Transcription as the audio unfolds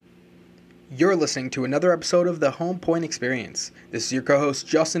You're listening to another episode of the Homepoint Experience. This is your co-host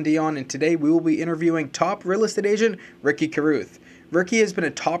Justin Dion, and today we will be interviewing top real estate agent Ricky Carruth. Ricky has been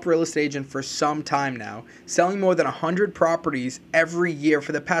a top real estate agent for some time now, selling more than 100 properties every year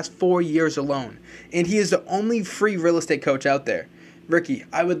for the past 4 years alone, and he is the only free real estate coach out there. Ricky,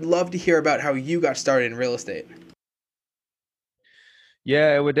 I would love to hear about how you got started in real estate.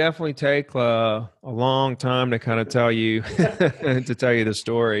 Yeah, it would definitely take a long time to kind of tell you the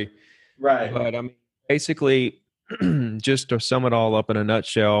story. Right. But I mean, basically, just to sum it all up in a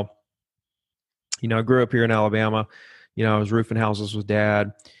nutshell, I grew up here in Alabama. I was roofing houses with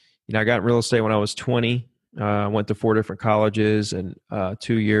dad. I got in real estate when I was 20. Went to 4 different colleges and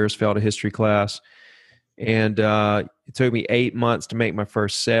 2 years, failed a history class. And it took me 8 months to make my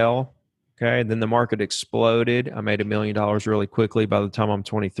first sale. Okay. And then the market exploded. I made $1 million really quickly by the time I'm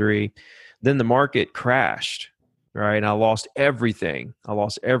 23. Then the market crashed, right? And I lost everything. I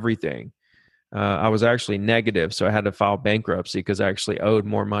was actually negative. So I had to file bankruptcy because I actually owed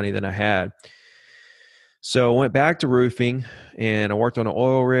more money than I had. So I went back to roofing and I worked on an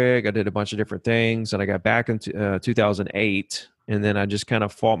oil rig. I did a bunch of different things and I got back in 2008. And then I just kind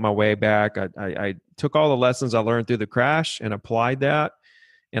of fought my way back. I took all the lessons I learned through the crash and applied that.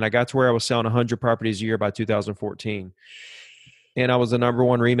 And I got to where I was selling 100 properties a year by 2014. And I was the number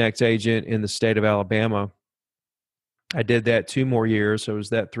one RE/MAX agent in the state of Alabama. I did that 2 more years. So it was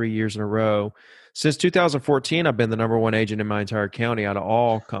that 3 years in a row. Since 2014, I've been the number one agent in my entire county out of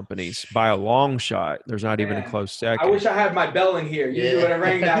all companies by a long shot. There's not even a close second. I wish I had my bell in here. You would have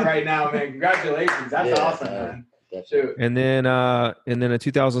rang that right now, man. Congratulations. That's awesome, man. Shoot. And then in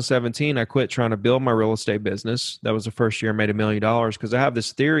 2017, I quit trying to build my real estate business. That was the first year I made $1 million because I have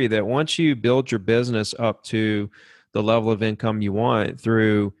this theory that once you build your business up to the level of income you want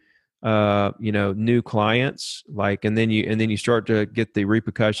through, new clients, and then you start to get the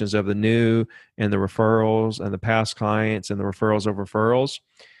repercussions of the new and the referrals and the past clients and the referrals of referrals,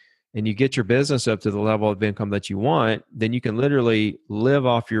 and you get your business up to the level of income that you want, then you can literally live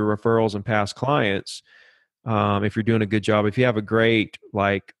off your referrals and past clients. If you're doing a good job, if you have a great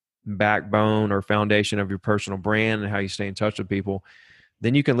backbone or foundation of your personal brand and how you stay in touch with people,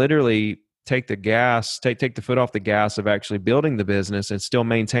 then you can literally take the foot off the gas of actually building the business and still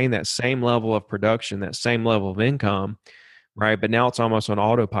maintain that same level of production, that same level of income, right? But now it's almost on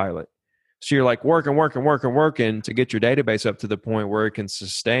autopilot. So you're working to get your database up to the point where it can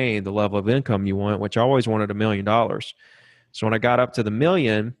sustain the level of income you want, which I always wanted $1 million. So when I got up to the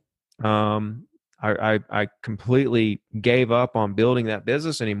million, I completely gave up on building that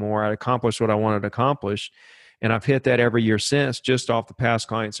business anymore. I accomplished what I wanted to accomplish. And I've hit that every year since, just off the past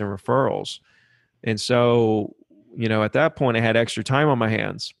clients and referrals. And so, at that point, I had extra time on my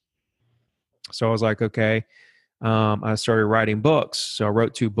hands. So I was like, okay, I started writing books. So I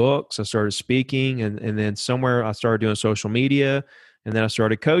wrote 2 books. I started speaking. And then somewhere I started doing social media. And then I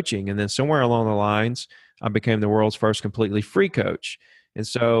started coaching. And then somewhere along the lines, I became the world's first completely free coach. And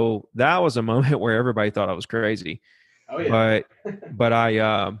so that was a moment where everybody thought I was crazy. Oh, yeah. But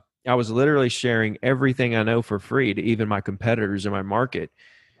I was literally sharing everything I know for free to even my competitors in my market.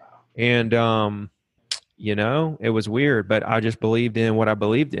 And, it was weird, but I just believed in what I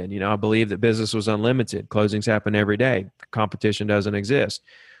believed in. I believed that business was unlimited. Closings happen every day. Competition doesn't exist.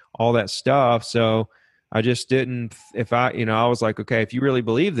 All that stuff. So I just didn't, I was like, okay, if you really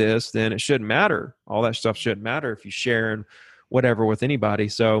believe this, then it shouldn't matter. All that stuff shouldn't matter if you share and whatever with anybody.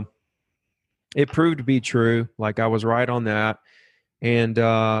 So it proved to be true. I was right on that. And,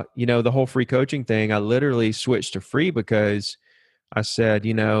 the whole free coaching thing, I literally switched to free because I said,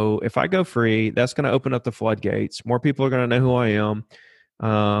 if I go free, that's going to open up the floodgates. More people are going to know who I am.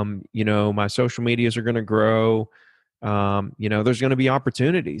 My social medias are going to grow. There's going to be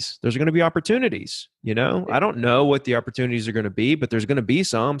opportunities. I don't know what the opportunities are going to be, but there's going to be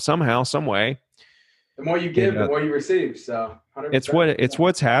somehow, some way. The more you give, the more you receive. So 100%. It's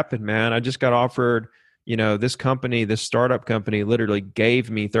what's happened, man. I just got offered, this startup company literally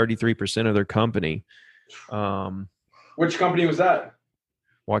gave me 33% of their company. Which company was that?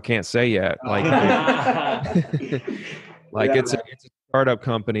 Well, I can't say yet. It's a startup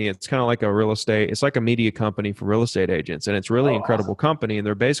company. It's kind of like a real estate. It's like a media company for real estate agents. And it's really incredible company. And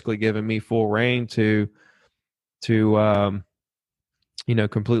they're basically giving me full reign to completely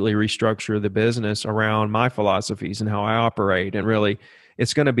restructure the business around my philosophies and how I operate. And really,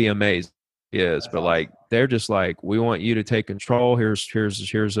 it's going to be amazing. But they're just we want you to take control. Here's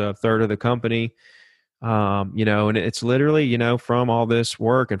a third of the company. And it's literally, from all this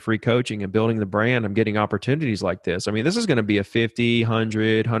work and free coaching and building the brand, I'm getting opportunities like this. I mean, this is going to be a 50,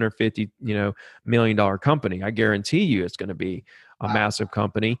 100, 150, $1 million company. I guarantee you it's going to be. a massive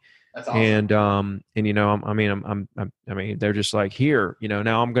company. That's awesome. And you know, I mean, they're just like, here, you know,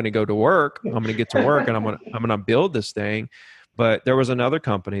 now I'm going to go to work. I'm going to get to work, and I'm going to build this thing. But there was another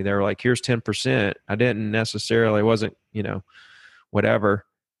company. They were like, here's 10%. I didn't necessarily, wasn't, you know, whatever.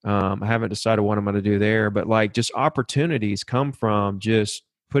 I haven't decided what I'm going to do there, but like, just opportunities come from just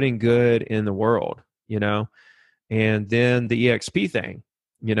putting good in the world, you know. And then the EXP thing,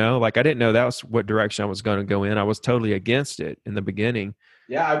 you know, like, I didn't know that was what direction I was going to go in. I was totally against it in the beginning.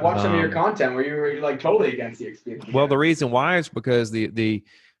 Yeah, I watched some of your content where you were like totally against the experience. Well, the reason why is because the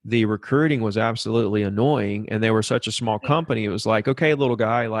recruiting was absolutely annoying, and they were such a small company. It was like, okay, little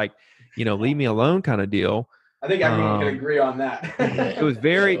guy, like, you know, leave me alone kind of deal. I think everyone can agree on that. It was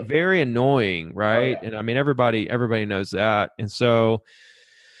very, very annoying, right? Oh, yeah. And I mean, everybody knows that. And so,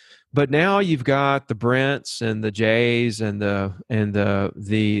 but now you've got the Brents and the Jays and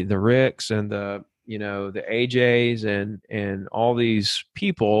the Ricks and the, you know, the AJs and all these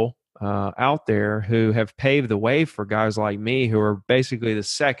people out there who have paved the way for guys like me, who are basically the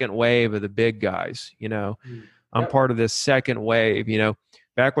second wave of the big guys. You know, I'm part of this second wave. You know,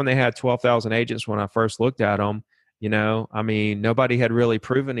 back when they had 12,000 agents, when I first looked at them, you know, I mean, nobody had really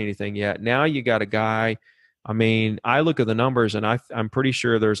proven anything yet. Now you got a guy. I mean, I look at the numbers, and I'm pretty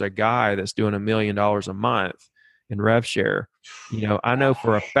sure there's a guy that's doing $1 million a month in rev share. You know, I know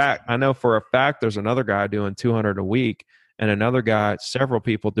for a fact there's another guy doing 200 a week, and another guy, several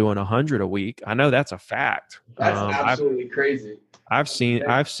people doing 100 a week. I know that's a fact. That's absolutely crazy. I've seen the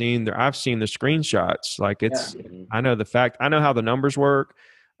screenshots. Like, it's, I know the fact, I know how the numbers work.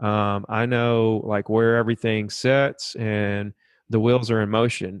 I know like where everything sits, and the wheels are in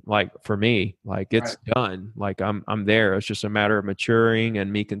motion. Like, for me, like, it's done. Like, I'm there. It's just a matter of maturing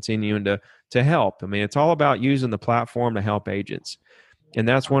and me continuing to help. I mean, it's all about using the platform to help agents. And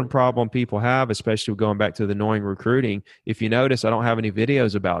that's one problem people have, especially going back to the annoying recruiting. If you notice, I don't have any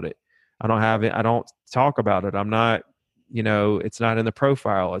videos about it. I don't talk about it. I'm not, you know, it's not in the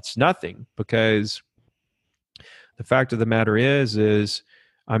profile. It's nothing, because the fact of the matter is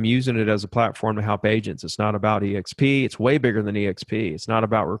I'm using it as a platform to help agents. It's not about EXP. It's way bigger than EXP. It's not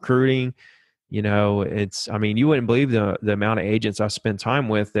about recruiting. You know, it's, I mean, you wouldn't believe the amount of agents I spend time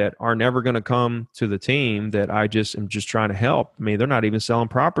with that are never going to come to the team that I just am just trying to help. I mean, they're not even selling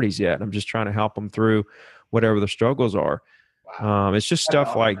properties yet. I'm just trying to help them through whatever the struggles are. Wow. It's just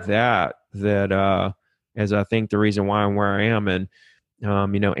stuff like that as I think the reason why I'm where I am, and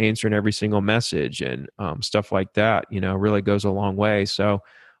you know, answering every single message and stuff like that, you know, really goes a long way. So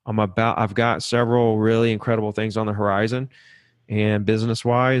I've got several really incredible things on the horizon, and business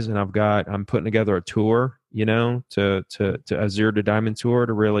wise, and I'm putting together a tour, you know, to a Zero to Diamond tour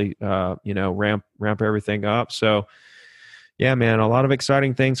to really, you know, ramp everything up. So yeah, man, a lot of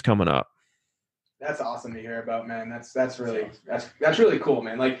exciting things coming up. That's awesome to hear about, man. That's really cool,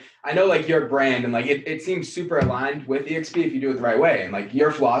 man. Like, I know like your brand, and like it seems super aligned with EXP if you do it the right way. And like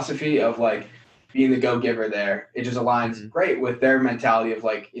your philosophy of like being the go-giver there, it just aligns great with their mentality of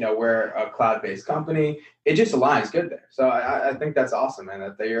like, you know, we're a cloud-based company. It just aligns good there. So I think that's awesome, man,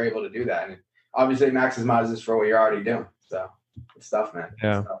 that you're able to do that. And obviously it maximizes for what you're already doing. So good stuff, man.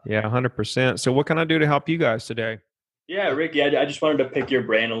 Yeah. Yeah. 100%. So what can I do to help you guys today? Yeah, Ricky, I just wanted to pick your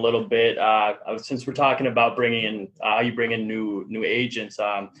brain a little bit. Since we're talking about bringing in how you bring in new agents,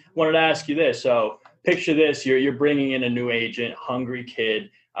 wanted to ask you this. So picture this: you're bringing in a new agent, hungry kid.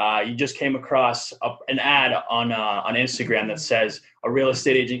 You just came across an ad on Instagram that says a real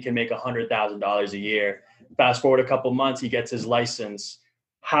estate agent can make $100,000 a year. Fast forward a couple months, he gets his license.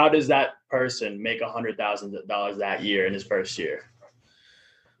 How does that person make $100,000 that year in his first year?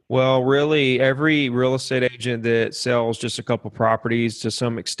 Well, really, every real estate agent that sells just a couple properties to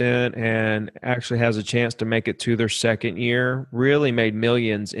some extent and actually has a chance to make it to their second year really made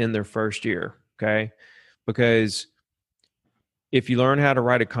millions in their first year. Okay. Because if you learn how to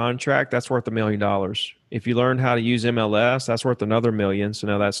write a contract, that's worth $1 million. If you learn how to use MLS, that's worth another million. So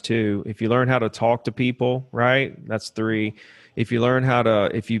now that's two. If you learn how to talk to people, right, that's three. If you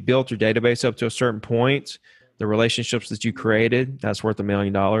built your database up to a certain point, the relationships that you created, that's worth $1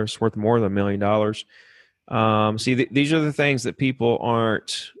 million, worth more than $1 million. These are the things that people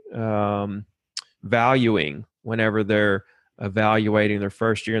aren't valuing whenever they're evaluating their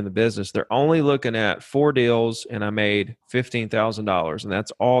first year in the business. They're only looking at 4 deals and I made $15,000, and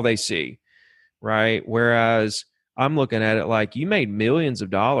that's all they see, right? Whereas I'm looking at it like you made millions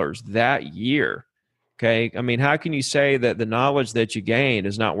of dollars that year. Okay. I mean, how can you say that the knowledge that you gained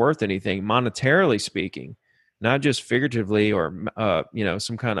is not worth anything monetarily speaking? Not just figuratively or,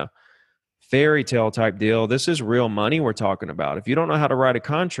 some kind of fairy tale type deal. This is real money we're talking about. If you don't know how to write a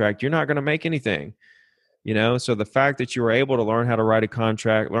contract, you're not going to make anything. So the fact that you were able to learn how to write a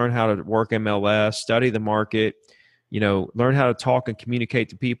contract, learn how to work MLS, study the market, learn how to talk and communicate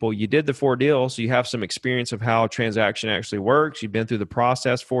to people. You did the 4 deals, so you have some experience of how a transaction actually works. You've been through the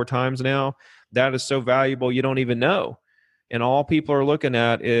process 4 times now. That is so valuable, you don't even know. And all people are looking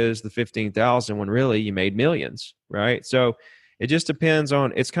at is the 15,000 when really you made millions, right? So it just depends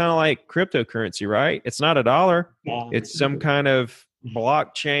on, it's kind of like cryptocurrency, right? It's not a dollar. It's some kind of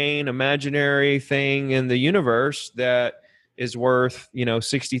blockchain imaginary thing in the universe that is worth,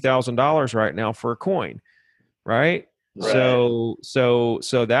 $60,000 right now for a coin. Right. Right. So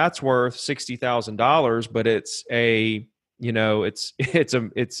that's worth $60,000, but it's a, it's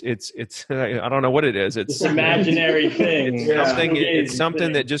I don't know what it is. It's imaginary thing. It's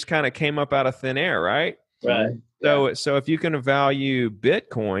something that just kind of came up out of thin air. Right. Right. So if you can value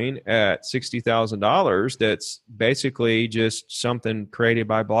Bitcoin at $60,000, that's basically just something created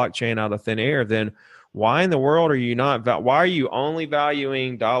by blockchain out of thin air. Then why in the world are you not? Why are you only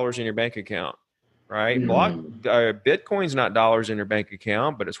valuing dollars in your bank account? Right? Bitcoin's not dollars in your bank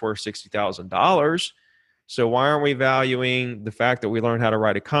account, but it's worth $60,000. So why aren't we valuing the fact that we learned how to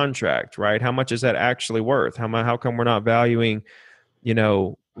write a contract? Right? How much is that actually worth? How come we're not valuing,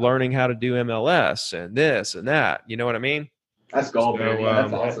 learning how to do MLS and this and that? You know what I mean? That's gold, man.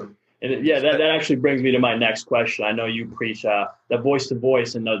 That's awesome. And that actually brings me to my next question. I know you preach that voice to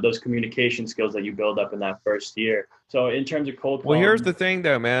voice and those communication skills that you build up in that first year. So in terms of cold calling, well, here's the thing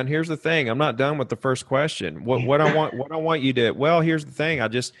though, man. Here's the thing. I'm not done with the first question. What I want you to, well, here's the thing.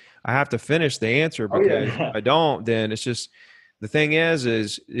 I have to finish the answer, because if I don't, then it's just, the thing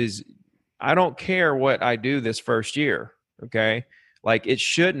is I don't care what I do this first year. Okay. Like, it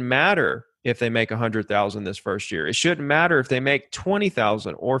shouldn't matter if they make 100,000 this first year. It shouldn't matter if they make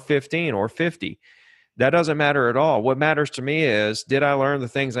 20,000 or 15 or 50. That doesn't matter at all. What matters to me is, did I learn the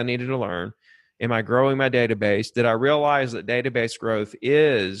things I needed to learn? Am I growing my database? Did I realize that database growth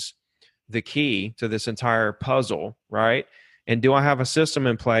is the key to this entire puzzle, right? And do I have a system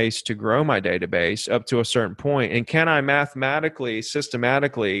in place to grow my database up to a certain point? And can I mathematically,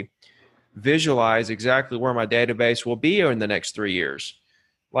 systematically visualize exactly where my database will be in the next 3 years?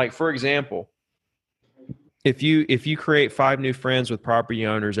 Like, for example, if you create 5 new friends with property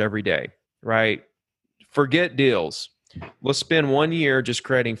owners every day, right? Forget deals. Let's spend 1 year just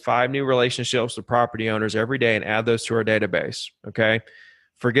creating 5 new relationships with property owners every day and add those to our database. Okay.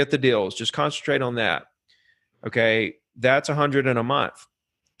 Forget the deals. Just concentrate on that. Okay. That's 100 in a month,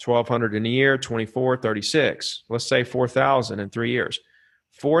 1,200 in a year, 24, 36. Let's say 4,000 in 3 years.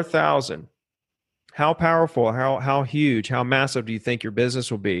 4,000. How powerful, how huge, how massive do you think your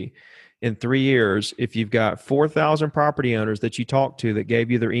business will be in 3 years if you've got 4,000 property owners that you talk to that gave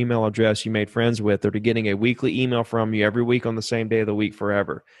you their email address, you made friends with, or to getting a weekly email from you every week on the same day of the week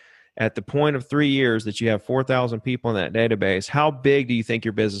forever? At the point of 3 years that you have 4,000 people in that database, how big do you think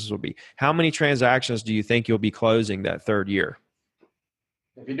your business will be? How many transactions do you think you'll be closing that 3rd year?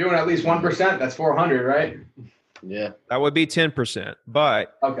 If you're doing at least 1%, that's 400, right? Yeah. That would be 10%,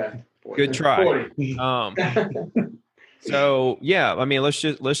 but okay. Good try. So yeah, I mean, let's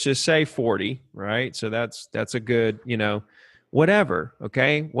just say 40, right? So that's a good, whatever.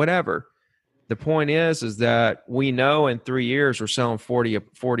 Okay. Whatever. The point is that we know in 3 years we're selling 40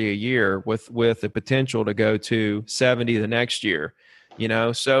 a year with the potential to go to 70 the next year,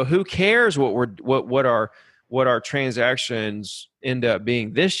 so who cares what our transactions end up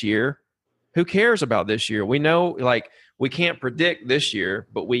being this year? Who cares about this year? We know, like, we can't predict this year,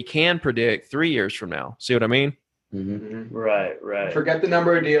 but we can predict 3 years from now. See what I mean? Mm-hmm. Right. Forget the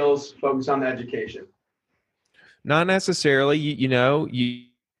number of deals, focus on the education. Not necessarily.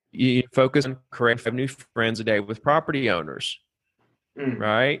 You focus on creating new friends a day with property owners,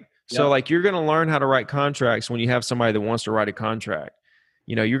 right? So like, you're going to learn how to write contracts when you have somebody that wants to write a contract.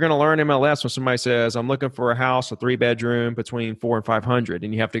 You're going to learn MLS when somebody says, I'm looking for a house, a 3-bedroom between 400 and 500,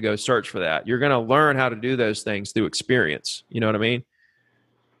 and you have to go search for that. You're going to learn how to do those things through experience. You know what I mean?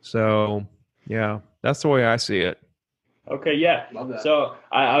 So yeah, that's the way I see it. Okay. Yeah. Love that. So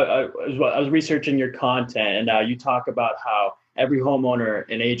I was researching your content, and you talk about how every homeowner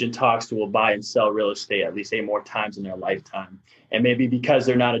an agent talks to will buy and sell real estate at least 8 more times in their lifetime. And maybe because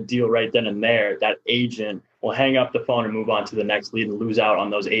they're not a deal right then and there, that agent will hang up the phone and move on to the next lead and lose out on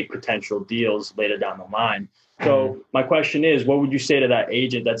those 8 potential deals later down the line. So my question is, what would you say to that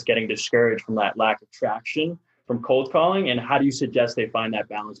agent that's getting discouraged from that lack of traction from cold calling? And how do you suggest they find that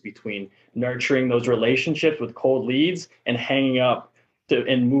balance between nurturing those relationships with cold leads and hanging up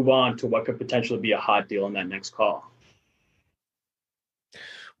and move on to what could potentially be a hot deal in that next call?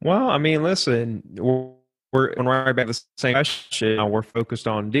 Well, I mean, listen, we're going right back to the same question. Now we're focused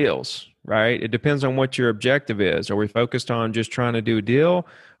on deals, right? It depends on what your objective is. Are we focused on just trying to do a deal?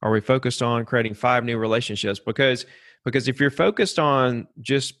 Are we focused on creating 5 new relationships? Because if you're focused on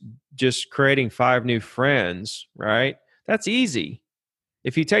just creating 5 new friends, right? That's easy.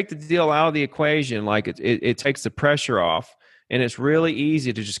 If you take the deal out of the equation, like it takes the pressure off, and it's really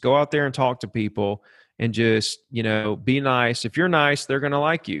easy to just go out there and talk to people and just, be nice. If you're nice, they're going to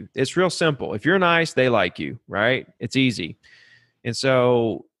like you. It's real simple. If you're nice, they like you, right? It's easy. And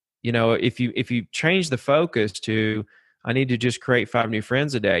so, if you change the focus to, I need to just create 5 new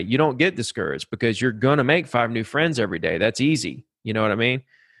friends a day, you don't get discouraged because you're going to make 5 new friends every day. That's easy. You know what I mean?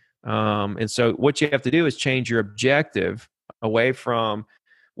 And so what you have to do is change your objective away from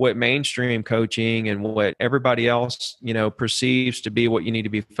what mainstream coaching and what everybody else, perceives to be what you need to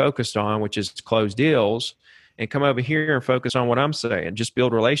be focused on, which is close deals, and come over here and focus on what I'm saying, just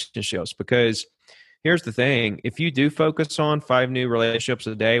build relationships. Because here's the thing, if you do focus on 5 new relationships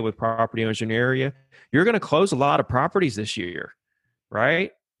a day with property owners in your area, you're going to close a lot of properties this year,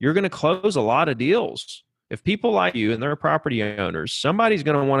 right? You're going to close a lot of deals. If people like you and they're property owners, somebody's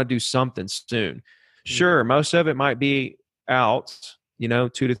going to want to do something soon. Sure, most of it might be out, 2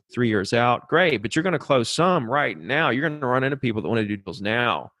 to 3 years out. Great, but you're going to close some right now. You're going to run into people that want to do deals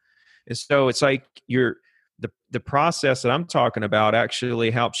now. And so it's like the process that I'm talking about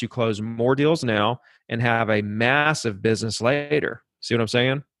actually helps you close more deals now and have a massive business later. See what I'm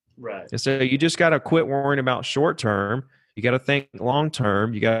saying? Right. And so you just got to quit worrying about short term. You got to think long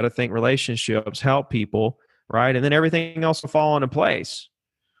term. You got to think relationships, help people, right? And then everything else will fall into place.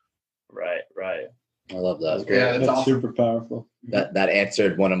 Right. I love that. Yeah, That's awesome. super powerful. That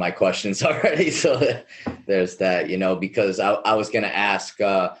answered one of my questions already. So there's that, because I was going to ask,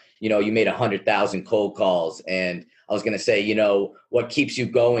 you made 100,000 cold calls, and I was going to say, what keeps you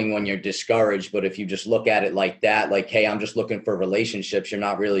going when you're discouraged? But if you just look at it like that, like, hey, I'm just looking for relationships, you're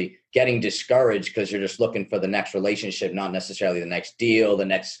not really getting discouraged because you're just looking for the next relationship, not necessarily the next deal, the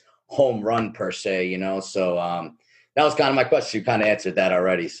next home run per se, So that was kind of my question. You kind of answered that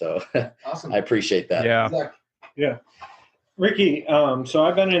already. So Awesome. I appreciate that. Yeah. Zach. Yeah. Ricky, so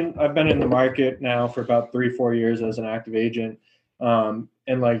I've been in the market now for about 3-4 years as an active agent. And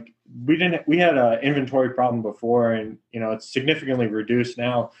like we had an inventory problem before, and it's significantly reduced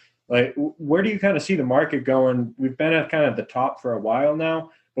now. Like, where do you kind of see the market going? We've been at kind of the top for a while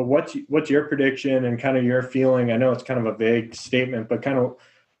now, but what's your prediction and kind of your feeling? I know it's kind of a vague statement, but kind of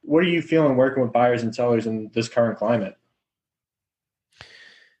what are you feeling working with buyers and sellers in this current climate?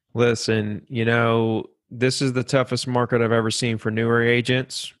 Listen, this is the toughest market I've ever seen for newer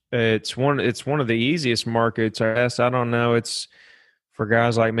agents. It's one of the easiest markets, I guess. I don't know. It's for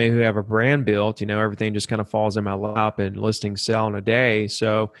guys like me who have a brand built, everything just kind of falls in my lap and listings sell in a day.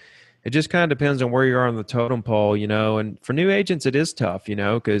 So it just kind of depends on where you are on the totem pole, and for new agents, it is tough,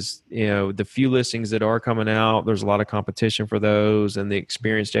 because, the few listings that are coming out, there's a lot of competition for those, and the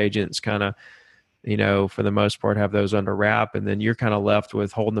experienced agents kind of, for the most part have those under wrap. And then you're kind of left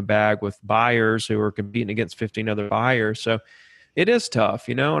with holding the bag with buyers who are competing against 15 other buyers. So it is tough,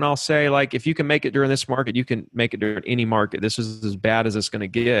 and I'll say, like, if you can make it during this market, you can make it during any market. This is as bad as it's going to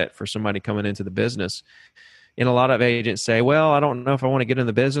get for somebody coming into the business. And a lot of agents say, well, I don't know if I want to get in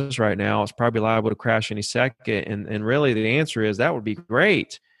the business right now. It's probably liable to crash any second. And really the answer is that would be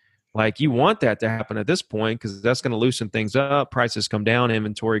great. Like, you want that to happen at this point because that's going to loosen things up. Prices come down,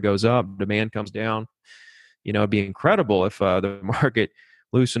 inventory goes up, demand comes down. It'd be incredible if the market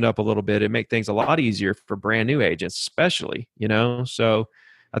loosened up a little bit. It'd make things a lot easier for brand new agents, especially, So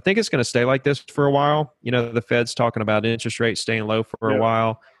I think it's going to stay like this for a while. The Fed's talking about interest rates staying low for a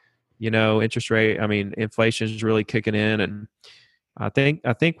while. Inflation is really kicking in, and I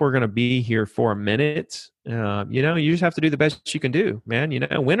think we're going to be here for a minute. You just have to do the best you can do, man.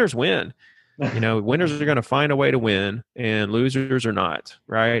 Winners win. Winners are going to find a way to win, and losers are not,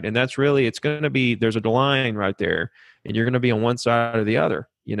 right? And that's really, it's going to be, there's a line right there, and you're going to be on one side or the other.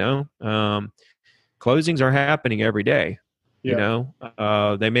 Closings are happening every day.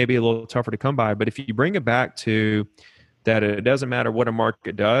 They may be a little tougher to come by, but if you bring it back to that, it doesn't matter what a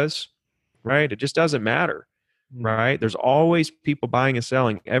market does, right? It just doesn't matter, right? There's always people buying and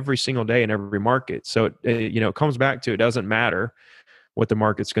selling every single day in every market. So it comes back to, it doesn't matter what the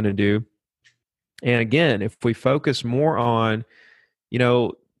market's going to do. And again, if we focus more on,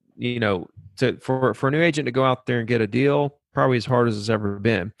 for a new agent to go out there and get a deal, probably as hard as it's ever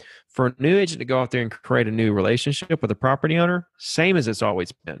been. For a new agent to go out there and create a new relationship with a property owner, same as it's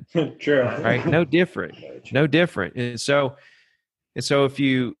always been. True. Right? No different. No different. And so if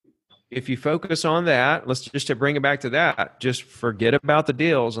you if you focus on that, let's just to bring it back to that, just forget about the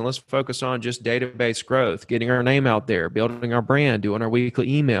deals and let's focus on just database growth, getting our name out there, building our brand, doing our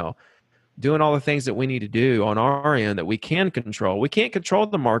weekly email, doing all the things that we need to do on our end that we can control. We can't control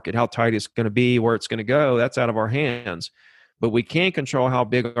the market, how tight it's going to be, where it's going to go. That's out of our hands. But we can control how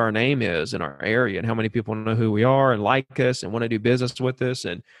big our name is in our area and how many people know who we are and like us and want to do business with us.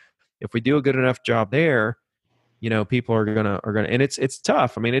 And if we do a good enough job there, people are gonna, and it's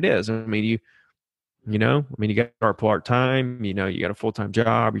tough. I mean, it is. I mean, you got to start part-time, you got a full-time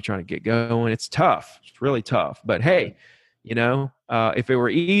job, you're trying to get going. It's tough. It's really tough. But hey, if it were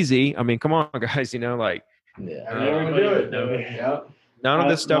easy, I mean, come on, guys, Yeah. Everyone do it. Yep. None of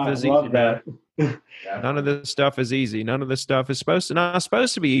this stuff is easy, man. Definitely. None of this stuff is easy. None of this stuff is not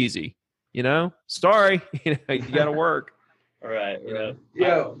supposed to be easy. Sorry, you got to work. All right.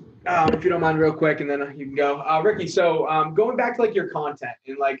 Yeah. If you don't mind, real quick, and then you can go, Ricky. So, going back to like your content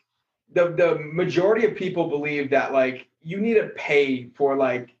and like the majority of people believe that like you need to pay for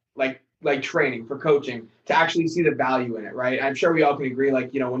like training for coaching to actually see the value in it, right? I'm sure we all can agree.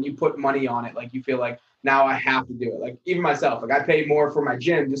 Like when you put money on it, like you feel like now I have to do it. Like even myself, like I pay more for my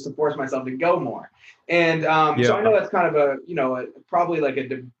gym just to force myself to go more. And so I know that's kind of a probably like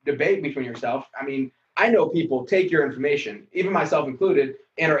a debate between yourself. I mean, I know people take your information, even myself included,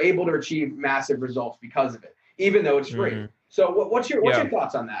 and are able to achieve massive results because of it, even though it's free. Mm-hmm. So what's your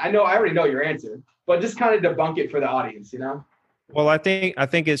thoughts on that? I already know your answer, but just kind of debunk it for the audience, Well, I think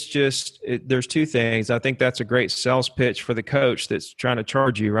it's just there's two things. I think that's a great sales pitch for the coach that's trying to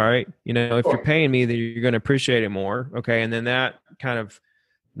charge you, right? If you're paying me, then you're going to appreciate it more, okay? And then that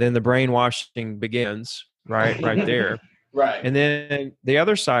then the brainwashing begins, right there. Right. And then the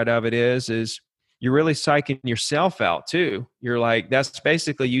other side of it is you're really psyching yourself out too. You're like, that's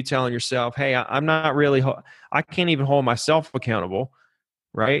basically you telling yourself, hey, I can't even hold myself accountable.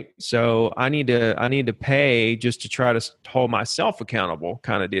 Right. So I need to pay just to try to hold myself accountable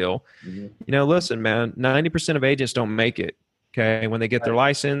kind of deal. Mm-hmm. Listen, man, 90% of agents don't make it. Okay. When they get their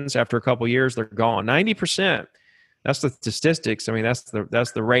license after a couple of years, they're gone. 90%. That's the statistics. I mean, that's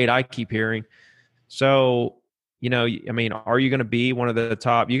the rate I keep hearing. So, I mean, are you going to be one of the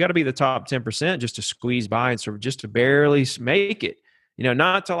top? You got to be the top 10% just to squeeze by and sort of just to barely make it.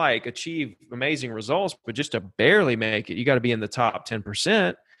 Not to like achieve amazing results, but just to barely make it. You got to be in the top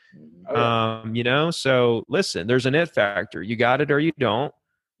 10%. Oh, yeah. So listen, there's an it factor. You got it or you don't.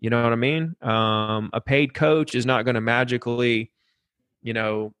 You know what I mean? A paid coach is not going to magically,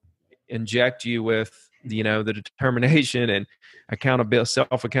 inject you with, the determination and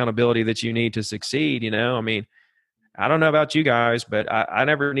self-accountability that you need to succeed. I mean, I don't know about you guys, but I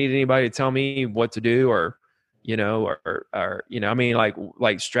never need anybody to tell me what to do or I mean,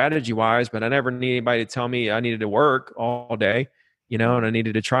 like strategy wise, but I never need anybody to tell me I needed to work all day, and I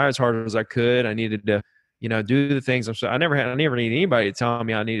needed to try as hard as I could. I needed to, do the things. I never need anybody to tell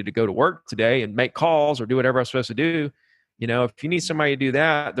me I needed to go to work today and make calls or do whatever I'm supposed to do. If you need somebody to do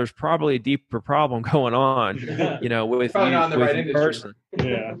that, there's probably a deeper problem going on, with you person.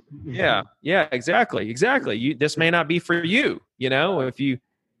 Yeah, exactly. This may not be for you,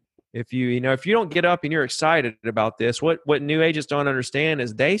 if you don't get up and you're excited about this, what new agents don't understand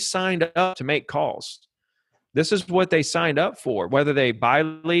is they signed up to make calls. This is what they signed up for, whether they buy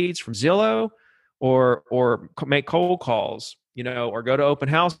leads from Zillow or make cold calls, or go to open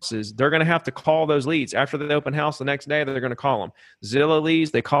houses. They're going to have to call those leads after the open house the next day. They're going to call them. Zillow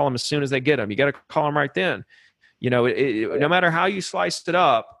leads, they call them as soon as they get them. You got to call them right then. No matter how you slice it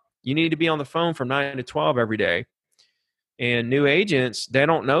up, you need to be on the phone from 9 to 12 every day. And new agents, they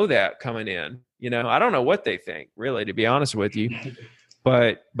don't know that coming in. I don't know what they think, really, to be honest with you.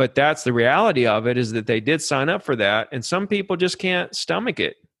 But that's the reality of it, is that they did sign up for that. And some people just can't stomach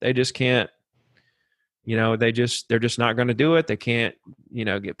it. They just can't, they're just not going to do it. They can't,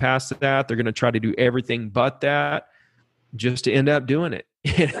 get past that. They're going to try to do everything but that just to end up doing it.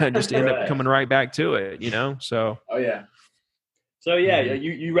 Just to end up coming right back to it, so. Oh, yeah. So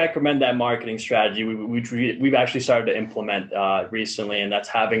you recommend that marketing strategy, which we've actually started to implement recently, and that's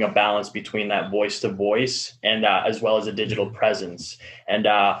having a balance between that voice to voice and as well as a digital presence. And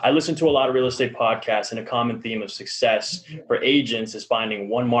I listen to a lot of real estate podcasts, and a common theme of success for agents is finding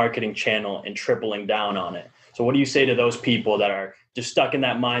one marketing channel and tripling down on it. So what do you say to those people that are just stuck in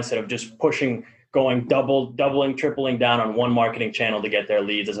that mindset of just going doubling, tripling down on one marketing channel to get their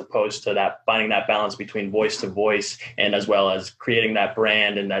leads, as opposed to that finding that balance between voice to voice and as well as creating that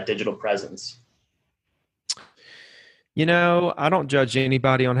brand and that digital presence? I don't judge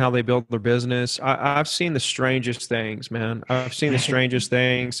anybody on how they build their business. I've seen the strangest things, man. I've seen the strangest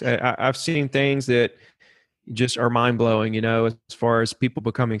things. I've seen things that, just are mind blowing, as far as people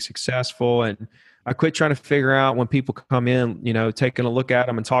becoming successful. And I quit trying to figure out when people come in, taking a look at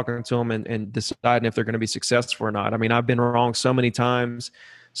them and talking to them and deciding if they're going to be successful or not. I mean, I've been wrong so many times.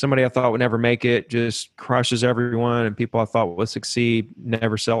 Somebody I thought would never make it just crushes everyone, and people I thought would succeed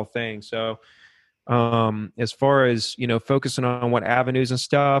never sell a thing. So, as far as, focusing on what avenues and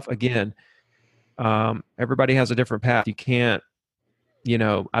stuff, again, everybody has a different path. You can't,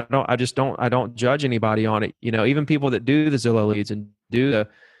 I don't judge anybody on it. Even people that do the Zillow leads and do the,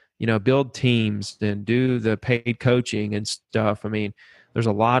 build teams and do the paid coaching and stuff. I mean, there's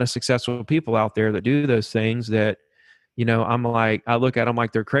a lot of successful people out there that do those things that, I'm like, I look at them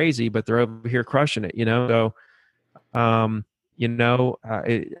like they're crazy, but they're over here crushing it, So, I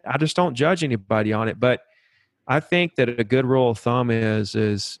just don't judge anybody on it. But I think that a good rule of thumb is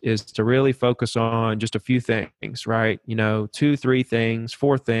to really focus on just a few things, right? 2, 3 things,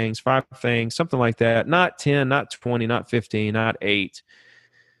 4 things, 5 things, something like that. Not 10, not 20, not 15, not 8.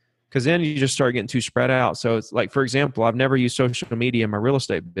 Because then you just start getting too spread out. So it's like, for example, I've never used social media in my real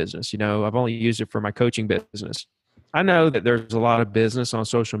estate business. I've only used it for my coaching business. I know that there's a lot of business on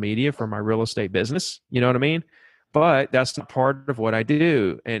social media for my real estate business. You know what I mean? But that's not part of what I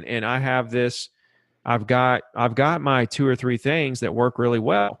do. And I have this. I've got my 2 or 3 things that work really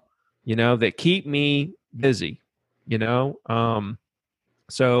well, that keep me busy, so,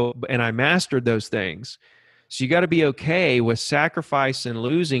 and I mastered those things. So you got to be okay with sacrificing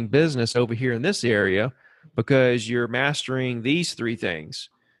losing business over here in this area because you're mastering these 3 things.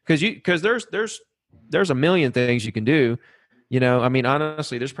 Because there's a million things you can do. I mean,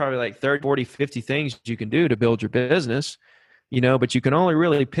 honestly, there's probably like 30, 40, 50 things you can do to build your business. But you can only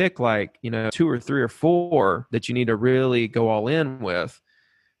really pick like, 2 or 3 or 4 that you need to really go all in with.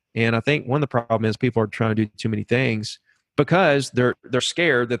 And I think one of the problem is people are trying to do too many things because they're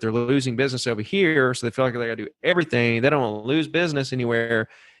scared that they're losing business over here. So they feel like they got to do everything. They don't want to lose business anywhere.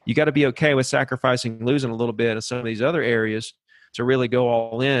 You got to be okay with sacrificing, losing a little bit in some of these other areas to really go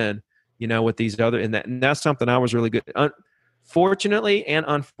all in, with these other, and that's something I was really good. Fortunately and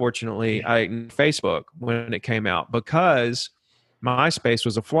unfortunately, I Facebook when it came out because MySpace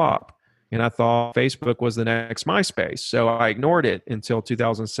was a flop, and I thought Facebook was the next MySpace. So I ignored it until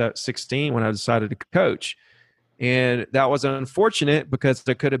 2016 when I decided to coach. And that was unfortunate because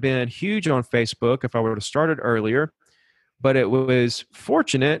it could have been huge on Facebook if I would have started earlier. But it was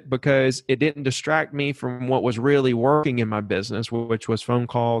fortunate because it didn't distract me from what was really working in my business, which was phone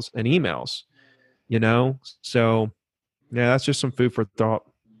calls and emails, So, yeah, that's just some food for thought.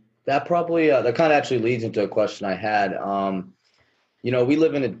 That probably, that kind of actually leads into a question I had. We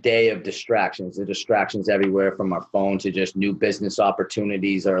live in a day of distractions. The distractions everywhere from our phone to just new business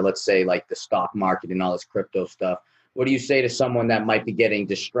opportunities, or let's say like the stock market and all this crypto stuff. What do you say to someone that might be getting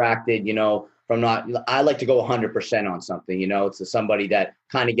distracted, from not, I like to go 100% on something, to somebody that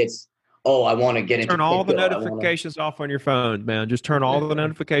kind of gets, I want to get into turn all the crypto. notifications off on your phone, man. Just turn all the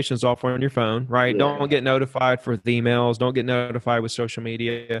notifications off on your phone, right? Yeah. Don't get notified for the emails. Don't get notified with social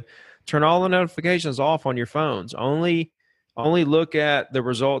media. Turn all the notifications off on your phones. Only look at the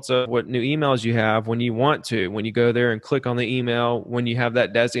results of what new emails you have when you want to, when you go there and click on the email, when you have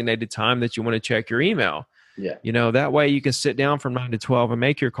that designated time that you want to check your email. Yeah. That way you can sit down from 9 to 12 and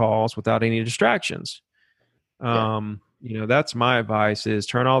make your calls without any distractions. That's my advice is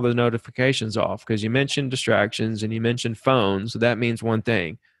turn all the notifications off because you mentioned distractions and you mentioned phones. So that means one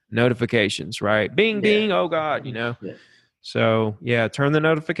thing, notifications, right? Bing, bing. Oh God, Yeah. So yeah, turn the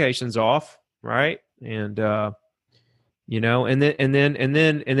notifications off. Right. And, and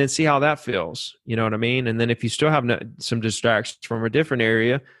then see how that feels. You know what I mean? And then if you still have some distractions from a different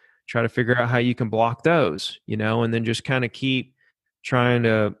area, try to figure out how you can block those, and then just kind of keep trying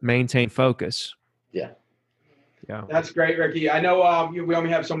to maintain focus. Yeah. Yeah. That's great, Ricky. I know we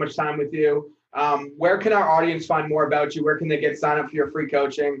only have so much time with you. Where can our audience find more about you? Where can they get signed up for your free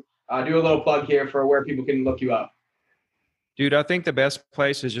coaching? Do a little plug here for where people can look you up. Dude, I think the best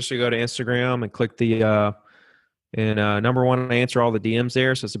place is just to go to Instagram and click the number one, I answer all the DMs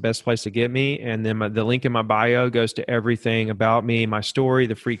there. So it's the best place to get me. And then the link in my bio goes to everything about me, my story,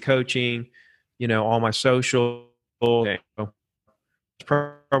 the free coaching, all my social. It's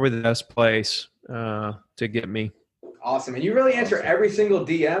probably the best place to get me. Awesome. And you really answer every single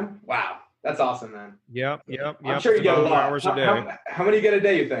DM? Wow. That's awesome, man. Yep. I'm sure you get a lot. Hours a day. How many you get a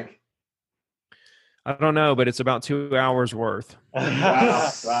day, you think? I don't know, but it's about 2 hours worth.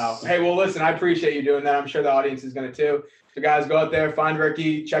 Wow. Hey, well, listen, I appreciate you doing that. I'm sure the audience is going to too. So guys, go out there, find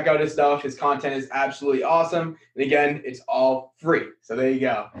Ricky, check out his stuff. His content is absolutely awesome. And again, it's all free. So there you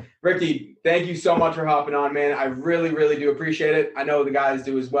go. Ricky, thank you so much for hopping on, man. I really, really do appreciate it. I know the guys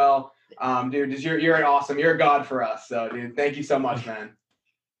do as well. Dude, you're awesome. You're a god for us. So, dude, thank you so much, man.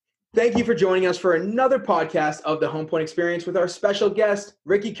 Thank you for joining us for another podcast of the Homepoint Experience with our special guest,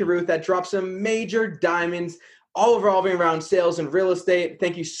 Ricky Carruth, that drops some major diamonds all revolving around sales and real estate.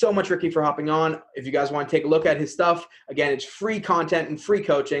 Thank you so much, Ricky, for hopping on. If you guys want to take a look at his stuff, again, it's free content and free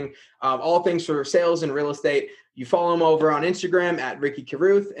coaching, all things for sales and real estate. You follow him over on Instagram at Ricky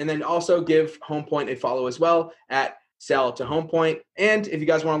Carruth, and then also give Homepoint a follow as well at Sell to Homepoint. And if you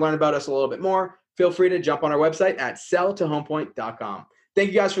guys want to learn about us a little bit more, feel free to jump on our website at selltohomepoint.com. Thank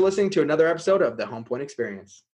you guys for listening to another episode of the Homepoint Experience.